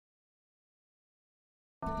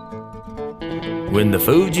When the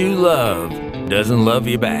food you love doesn't love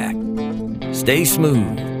you back, stay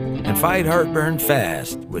smooth and fight heartburn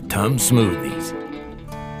fast with Tums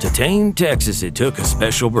Smoothies. To tame Texas, it took a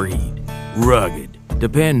special breed. Rugged,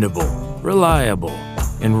 dependable, reliable,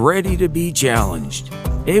 and ready to be challenged.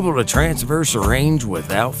 Able to traverse a range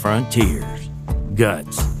without frontiers.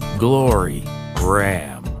 Guts, glory,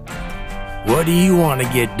 ram. What do you want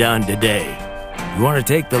to get done today? You want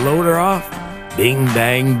to take the loader off? Bing,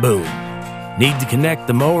 bang, boom. Need to connect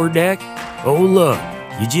the mower deck? Oh look,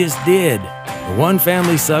 you just did. A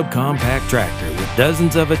one-family subcompact tractor with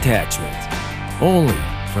dozens of attachments. Only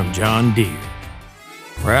from John Deere.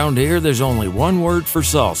 Round here, there's only one word for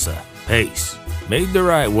salsa: pace. Made the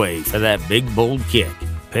right way for that big, bold kick.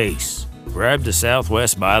 Pace. Grab the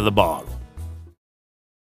Southwest by the bottle.